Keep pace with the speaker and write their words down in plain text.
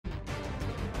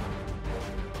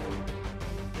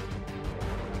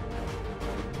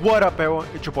What up, everyone?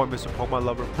 It's your boy, Mr. Pokemon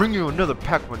Lover, bringing you another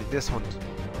pack money. This one's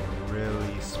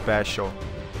really special.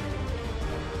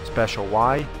 Special,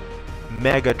 why?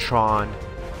 Megatron,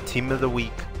 Team of the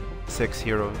Week, 6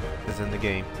 Hero is in the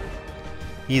game.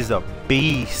 He's a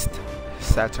beast.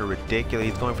 Stats are ridiculous.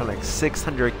 He's going for like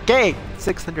 600k.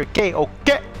 600k,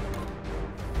 okay.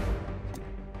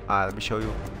 Let me show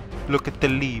you. Look at the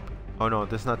leap. Oh no,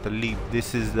 this is not the leap.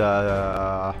 This is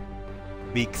the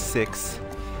week 6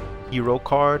 hero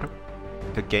card,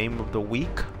 the game of the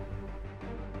week.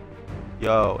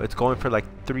 Yo, it's going for like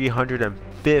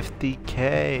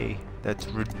 350k. That's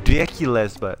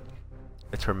ridiculous, but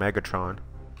it's for Megatron.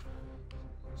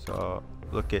 So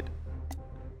look at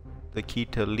the key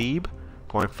to leap,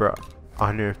 going for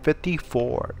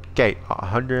 154k.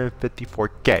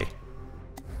 154k.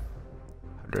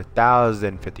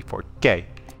 100,054k.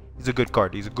 He's a good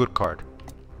card. He's a good card.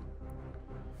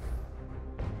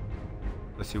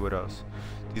 Let's see what else.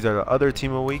 These are the other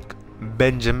team of the week.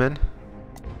 Benjamin,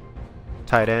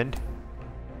 tight end.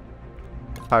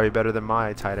 Probably better than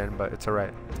my tight end, but it's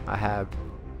alright. I have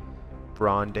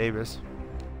Braun Davis.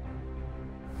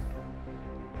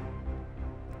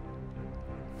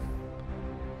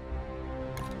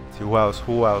 Let's see who else.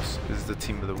 Who else is the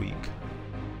team of the week?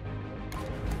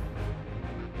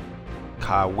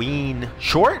 Kaween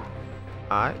Short.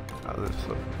 Alright. Let's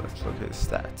look at his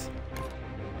stats.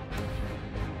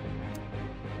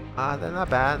 They're not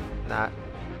bad.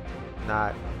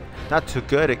 Not too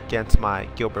good against my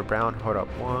Gilbert Brown. Hold up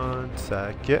 1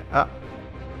 second. Not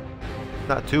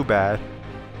too bad.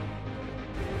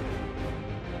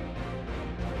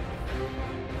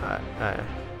 I'm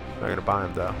not gonna buy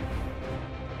him though.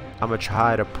 I'm gonna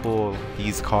try to pull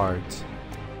these cards.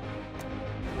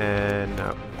 And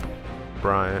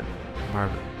Bryant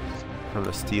Marvin from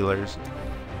the Steelers.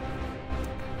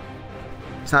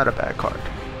 It's not a bad card.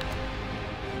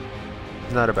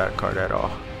 It's not a bad card at all.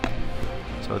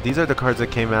 So these are the cards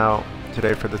that came out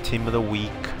today for the team of the week.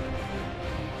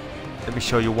 Let me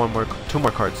show you two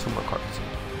more cards. So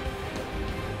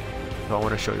I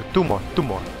want to show you two more.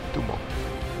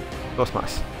 Dos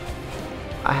más.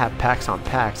 I have packs on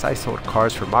packs. I sold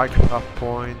cards for Microsoft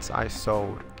points. I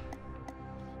sold,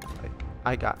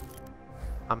 like,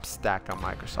 I'm stacked on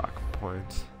Microsoft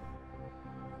points.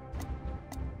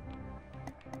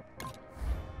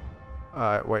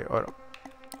 Wait, hold up.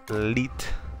 Elite.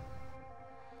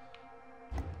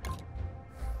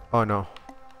 Oh no,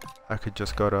 I could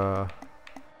just go to,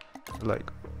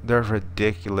 like, they're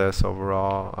ridiculous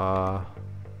overall.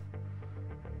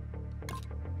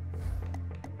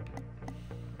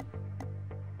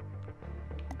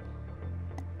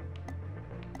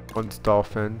 One's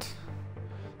Dolphins.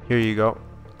 Here you go.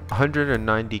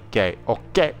 190k.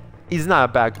 Okay, he's not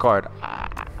a bad card.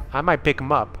 I might pick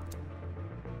him up.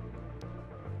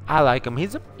 I like him.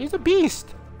 He's a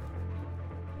beast.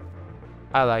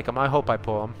 I like him. I hope I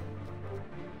pull him.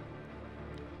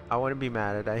 I wouldn't be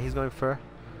mad at that. He's going for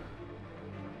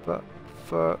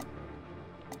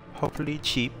hopefully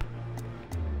cheap.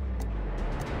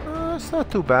 It's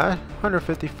not too bad.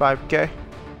 155k.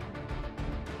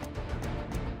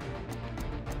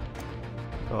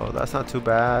 So that's not too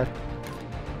bad.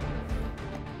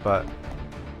 But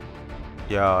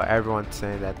yo, everyone's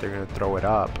saying that they're gonna throw it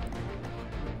up.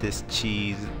 This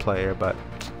cheese player, but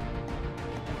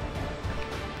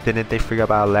didn't they figure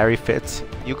about Larry Fitz?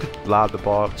 You could lob the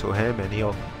ball up to him and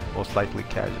he'll most likely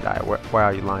catch it. Where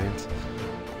are you, Lions?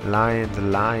 Lions.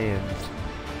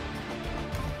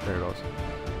 There it goes.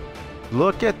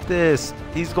 Look at this.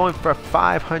 He's going for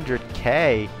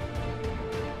 500k.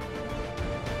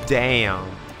 Damn.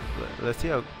 Let's see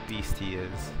how beast he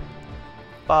is.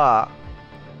 Fuck.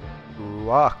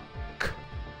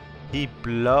 He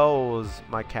blows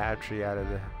my catch tree out of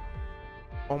the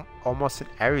almost in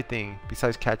everything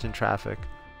besides catching traffic.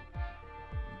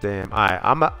 Damn. Alright,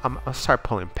 I'm gonna start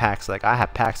pulling packs. Like, I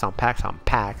have packs on packs on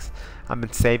packs. I've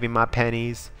been saving my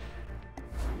pennies.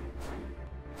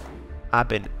 I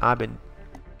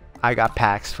got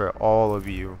packs for all of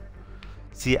you.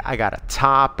 See, I got a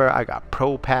topper, I got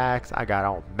pro packs, I got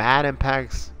all Madden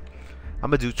packs.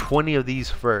 I'm gonna do 20 of these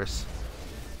first.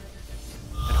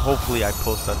 And hopefully I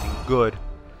pull something good.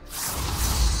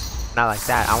 Not like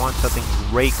that. I want something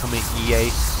great coming,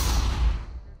 EA.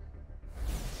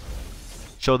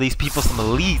 Show these people some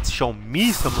elites. Show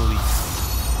me some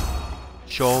elites.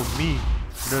 Show me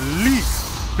an elite.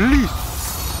 Elite.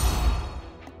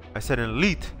 I said an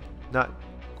elite, not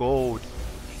gold.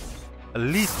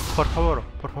 Elite, por favor.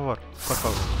 Give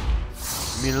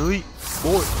me an elite.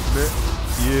 Boy, give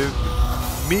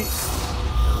me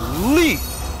elite.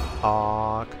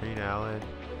 Aw, Green Allen.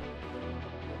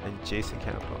 And Jason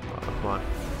can't put him up. Come on.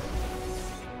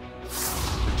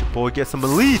 Let your boy get some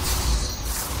elite.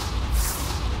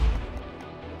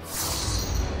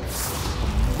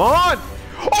 Come on.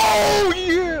 Oh,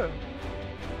 yeah.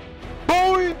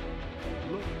 Boy.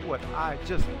 Look what I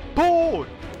just pulled.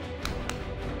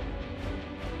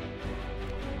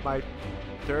 My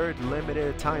third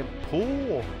limited time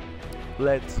pull.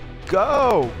 Let's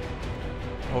go.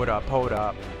 Hold up, hold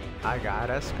up. I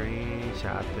gotta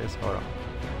screenshot this. Hold on.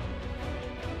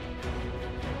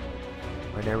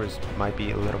 My neighbors might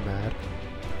be a little mad.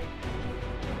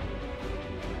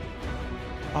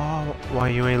 Oh, why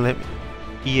you ain't let me?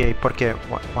 EA, ¿por qué?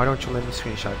 Why don't you let me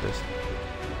screenshot this?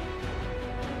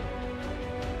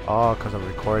 Oh, because I'm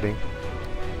recording.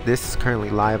 This is currently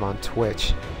live on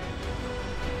Twitch.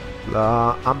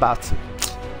 I'm about to.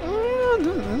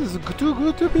 This is too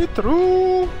good to be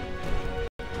true.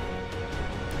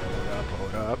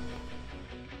 Hold up.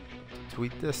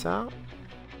 Tweet this out.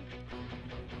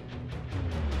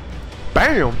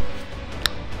 Bam!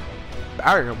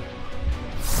 Bam!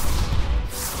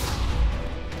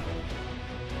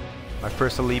 My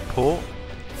first elite pull.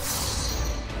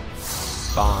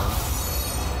 Bomb.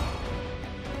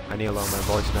 I need to lower my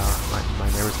voice now. My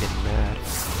neighbor's getting mad.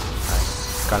 Alright.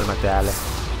 Cálmate, Ale.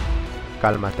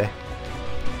 Cálmate.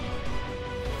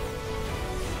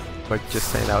 But just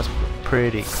saying, that was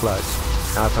pretty clutch.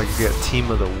 Now if I could get a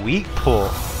team of the week pull.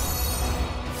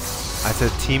 I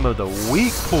said team of the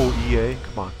week pull, EA.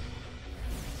 Come on.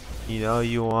 You know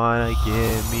you wanna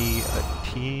give me a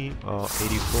team. Oh,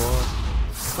 84.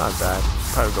 It's not bad.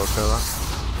 Probably go for a lot.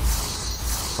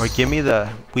 Or give me the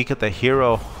week of the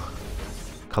hero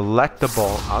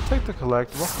collectible. I'll take the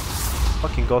collectible.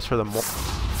 Fucking goes for the most.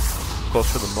 Goes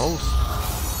for the most.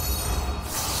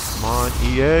 Come on,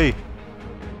 EA.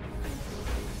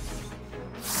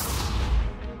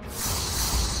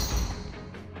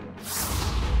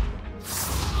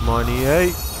 Come on,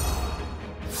 EA.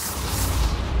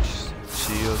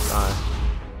 Shields on.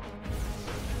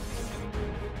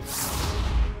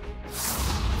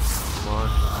 Come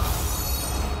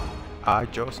on.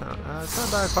 Joe sound. It's not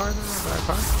a bad card. Not a bad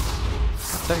card.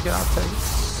 I'll take it. I'll take it.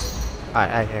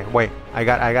 Alright, wait. I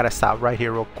gotta stop right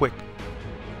here real quick.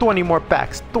 20 more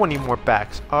packs. 20 more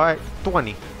packs. Alright,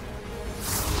 20.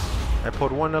 I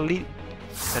pulled one elite,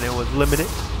 and it was limited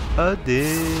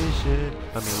edition.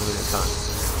 I mean limited time.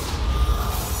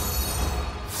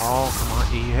 Oh, come on,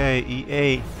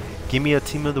 EA. Give me a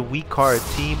team of the week card.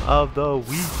 Team of the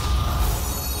week.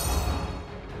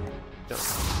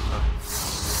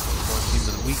 Team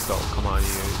of the week though. Come on, EA.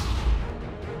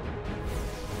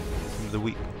 Team of the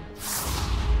week.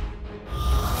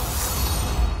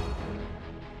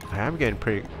 I am getting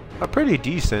pretty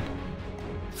decent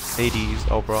 80s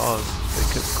overall. It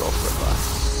could go for a lot.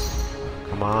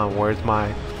 Come on, where's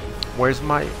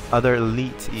my other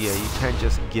elite, EA? You can't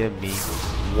just give me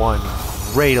one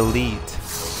great elite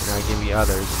and not give me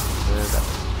others. That's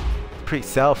pretty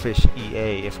selfish,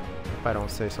 EA, if I don't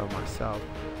say so myself.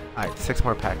 Alright, 6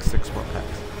 more packs, 6 more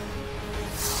packs.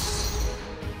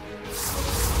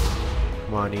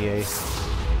 Come on, EA.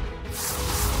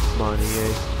 Come on,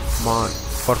 EA. Come on.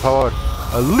 Por favor.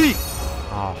 Elite!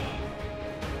 Oh.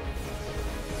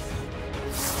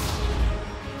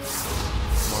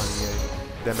 Come on, EA.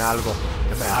 Deme algo.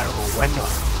 Deme algo bueno.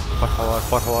 Por favor,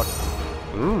 por favor.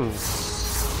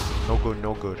 No good,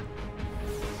 no good.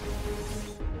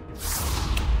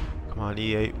 Come on,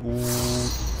 EA.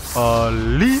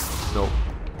 Elite! No.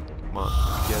 Come on,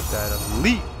 get that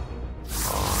elite.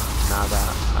 Oh, nada.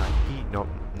 Ahí. No,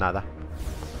 nada.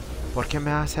 ¿Por qué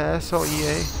me hace eso,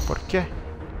 EA? ¿Por qué?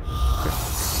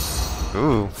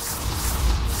 Ooh.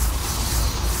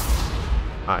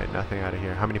 Alright, nothing out of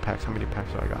here. How many packs? How many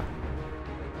packs do I got?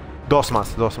 Dos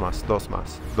más. Dos.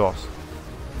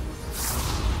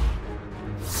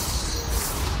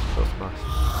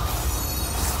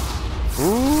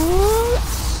 Ooh.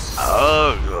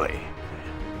 Ugly.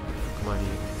 Come on,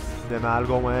 deme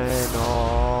algo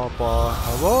bueno, por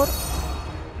favor.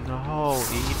 No,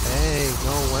 EA,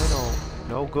 no bueno.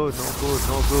 No good.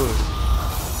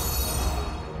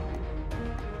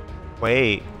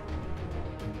 Wait.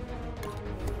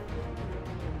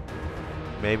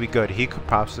 Maybe good. He could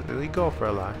possibly go for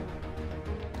a lot.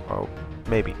 Oh,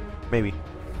 maybe.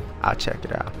 I'll check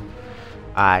it out.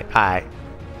 Alright.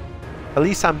 At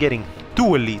least I'm getting 2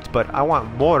 elites, but I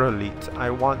want more elites.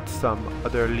 I want some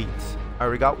other elites. I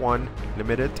already got one,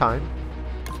 limited time.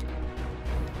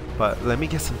 But let me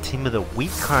get some team of the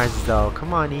week cards though.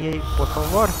 Come on, EA, por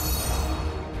favor.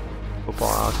 Football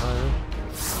outside.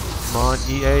 Come on,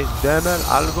 EA, deme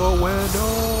algo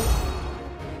bueno.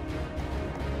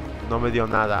 No me dio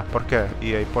nada. ¿Por qué?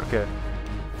 EA, ¿por qué?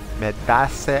 Me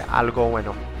dase algo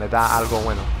bueno. Me da algo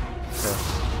bueno. Okay.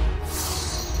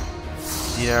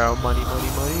 Dinero, money, money,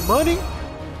 money, money.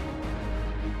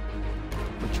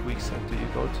 Which week set do you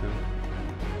go to?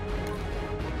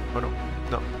 Oh no,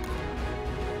 no.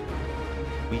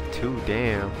 Week 2,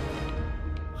 damn.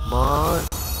 Come on.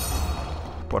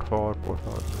 Por favor, por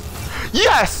favor.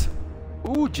 Yes!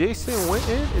 Ooh, Jason went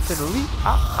in. It's an elite.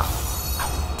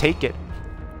 Take it.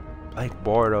 Like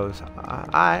Bordeaux.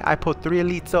 I put 3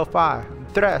 elites so far.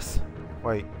 3.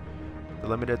 Wait. The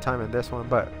limited time in this one,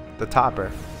 but the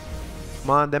topper.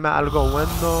 Come on, deme algo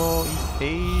bueno.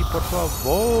 Hey, por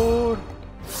favor.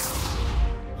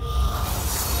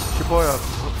 Your boy up.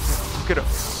 Hook it up.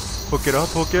 Hook it up,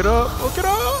 hook it up, hook it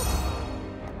up.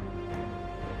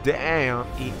 Damn,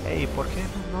 EA, ¿por qué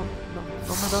no me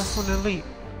das un elite? A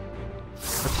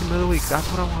team of the week, that's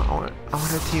what I want. I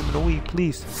want a team of the week,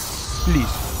 please.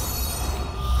 Please.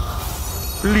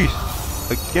 Please.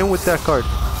 Again with that card.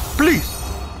 Please.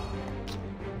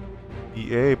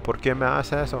 EA, ¿por qué me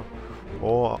hace eso?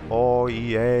 Oh,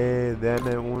 EA,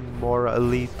 deme un more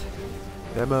elite.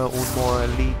 Deme un more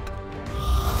elite.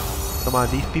 Come on,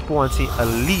 these people want to see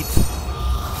elite.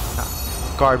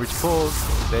 Garbage pulls.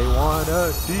 They want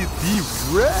to see the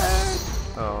red.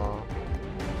 Oh.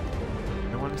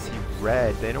 They want to see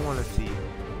red. They don't want to see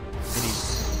any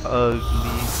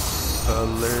ugly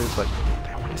colors, but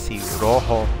they want to see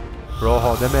rojo.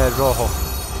 Rojo, deme rojo.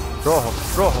 Rojo,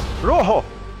 rojo, rojo.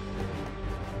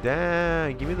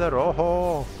 Damn, give me the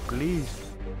rojo, please.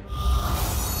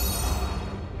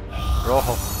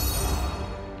 Rojo.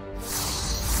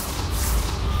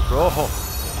 Rojo.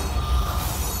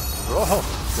 Rojo.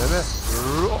 Deme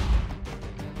rojo.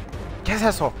 ¿Qué es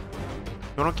eso?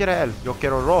 Yo no quiero él. Yo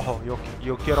quiero rojo.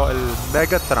 Yo quiero el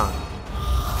Megatron.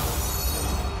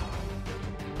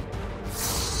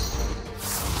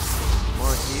 Come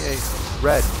on, EA.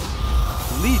 Red.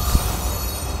 Elite.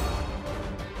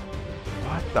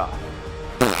 What the?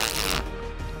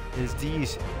 Is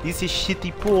these is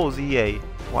shitty pulls, EA.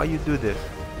 Why you do this?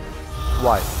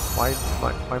 Why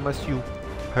must you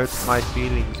hurt my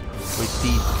feelings with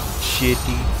these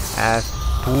shitty ass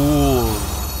pools?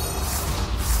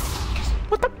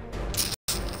 What the?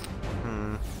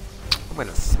 I'm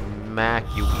gonna smack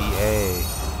you, EA.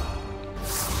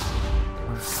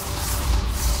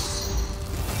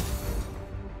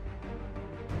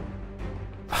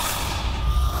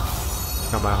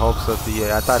 Got my hopes up,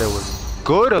 EA. I thought it was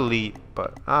good elite,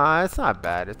 but it's not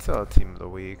bad. It's still a team of the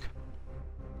week.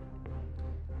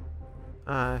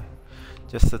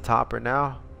 Just the topper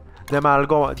now. Then I'll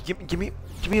go. Give me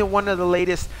one of the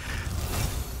latest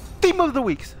team of the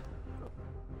weeks.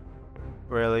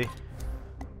 Really?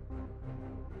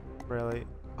 Really?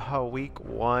 Oh, week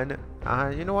 1.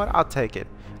 You know what? I'll take it.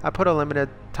 I put a limited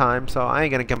time, so I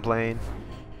ain't gonna complain.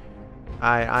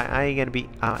 I ain't gonna be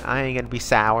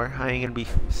sour. I ain't gonna be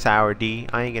sour D.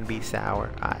 I ain't gonna be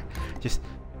sour.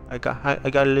 I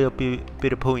got a little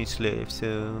bit of points left,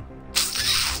 so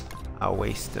I'll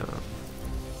waste them.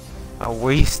 I'll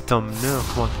waste them. No,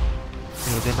 come on.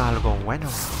 Deme algo bueno.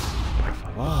 Por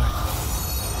favor.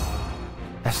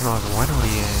 Eso no es bueno,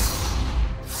 EA.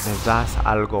 Me das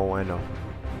algo bueno.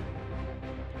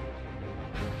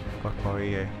 Por favor,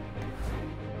 EA.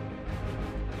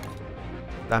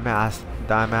 Dame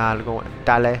algo.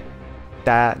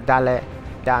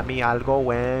 Dame algo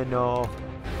bueno.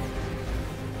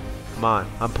 Come on,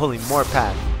 I'm pulling more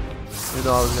packs. Even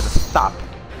though I was gonna stop.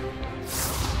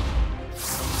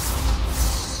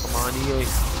 Come on, EA.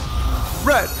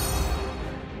 Red!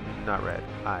 Not red.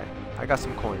 I got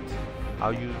some coins.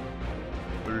 I'll use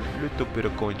a little bit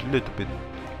of coins. Little bit.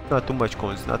 Not too much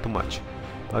coins. Not too much.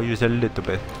 I'll use a little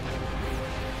bit.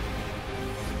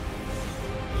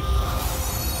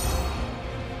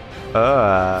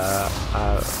 De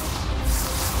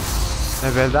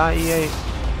verdad, EA.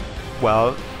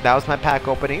 Well, that was my pack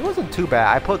opening. It wasn't too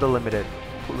bad. I pulled the limited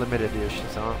edition,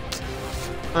 so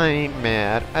I ain't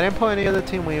mad. I didn't pull any other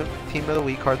team of the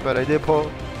week cards, but I did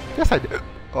pull. Yes, I did.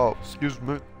 Oh, excuse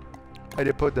me. I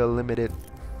did put the limited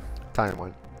time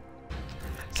one.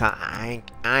 So I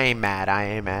ain't mad. I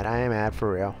ain't mad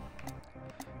for real.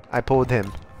 I pulled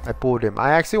him. I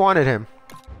actually wanted him.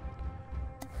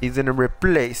 He's gonna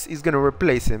replace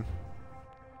him.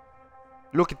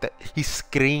 Look at that. He's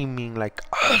screaming like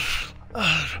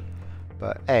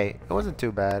but hey, it wasn't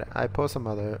too bad. I pulled some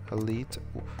other elite.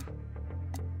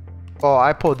 Oh,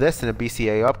 I pulled this in a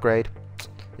BCA upgrade.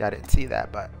 Yeah, I didn't see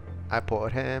that, but I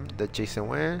pulled him, the Jason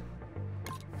Ware.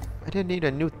 I didn't need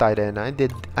a new tight end. I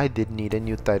did need a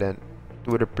new tight end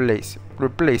to replace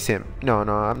him. No,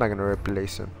 I'm not gonna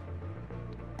replace him.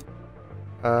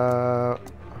 So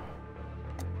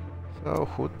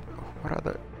what are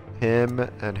the him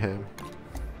and him?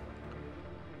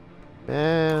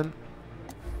 Man,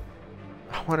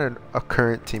 I wanted a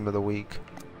current team of the week.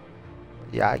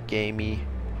 Yeah, it gave me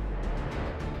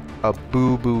a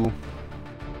boo boo.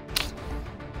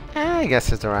 I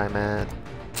guess it's alright, man.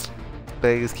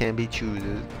 Beggars can't be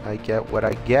choosers. I get what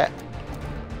I get.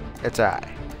 It's alright.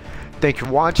 Thank you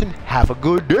for watching. Have a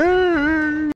good day.